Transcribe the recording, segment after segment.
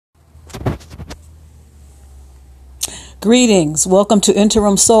Greetings. Welcome to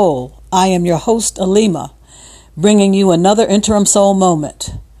Interim Soul. I am your host, Alima, bringing you another Interim Soul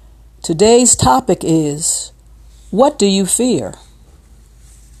moment. Today's topic is, what do you fear?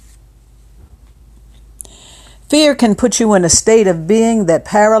 Fear can put you in a state of being that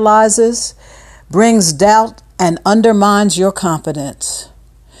paralyzes, brings doubt, and undermines your confidence.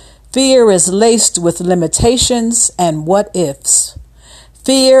 Fear is laced with limitations and what-ifs.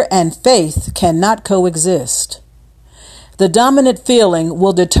 Fear and faith cannot coexist. The dominant feeling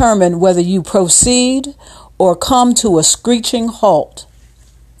will determine whether you proceed or come to a screeching halt.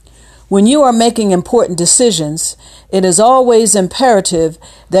 When you are making important decisions, it is always imperative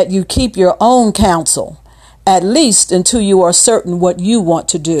that you keep your own counsel, at least until you are certain what you want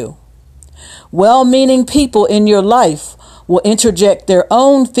to do. Well-meaning people in your life will interject their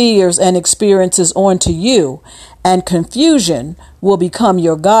own fears and experiences onto you, and confusion will become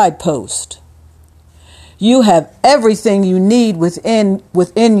your guidepost. You have everything you need within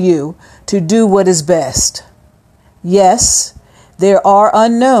you to do what is best. Yes, there are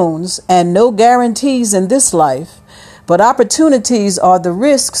unknowns and no guarantees in this life, but opportunities are the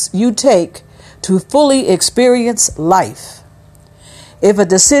risks you take to fully experience life. If a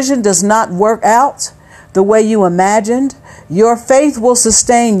decision does not work out the way you imagined, your faith will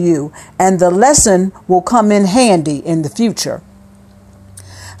sustain you and the lesson will come in handy in the future.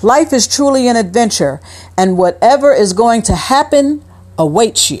 Life is truly an adventure, and whatever is going to happen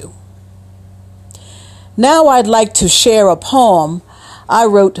awaits you. Now I'd like to share a poem I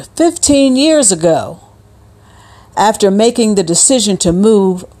wrote 15 years ago after making the decision to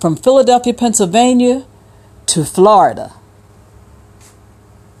move from Philadelphia, Pennsylvania to Florida.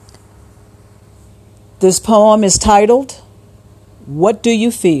 This poem is titled, What Do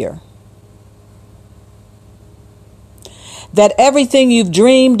You Fear? That everything you've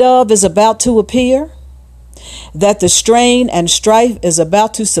dreamed of is about to appear? That the strain and strife is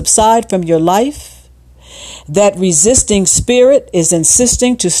about to subside from your life? That resisting spirit is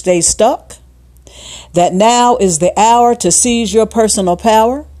insisting to stay stuck? That now is the hour to seize your personal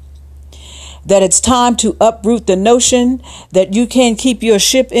power? That it's time to uproot the notion that you can't keep your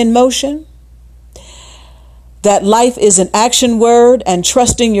ship in motion? That life is an action word and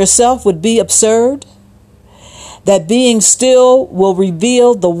trusting yourself would be absurd? That being still will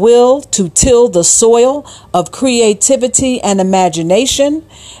reveal the will to till the soil of creativity and imagination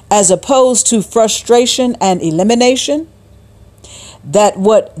as opposed to frustration and elimination? That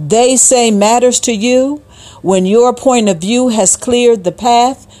what they say matters to you when your point of view has cleared the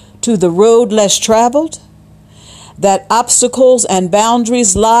path to the road less traveled? That obstacles and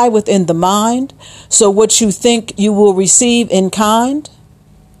boundaries lie within the mind, so what you think you will receive in kind?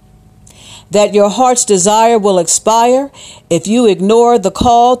 That your heart's desire will expire if you ignore the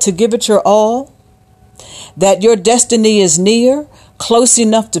call to give it your all? That your destiny is near, close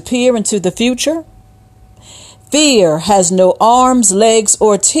enough to peer into the future? Fear has no arms, legs,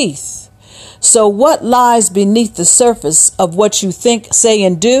 or teeth. So what lies beneath the surface of what you think, say,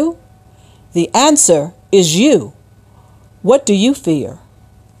 and do? The answer is you. What do you fear?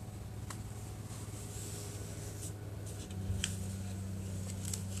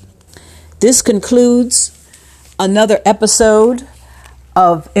 This concludes another episode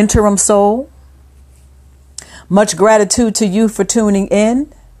of Interim Soul. Much gratitude to you for tuning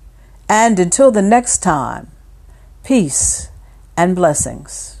in. And until the next time, peace and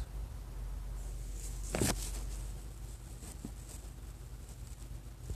blessings.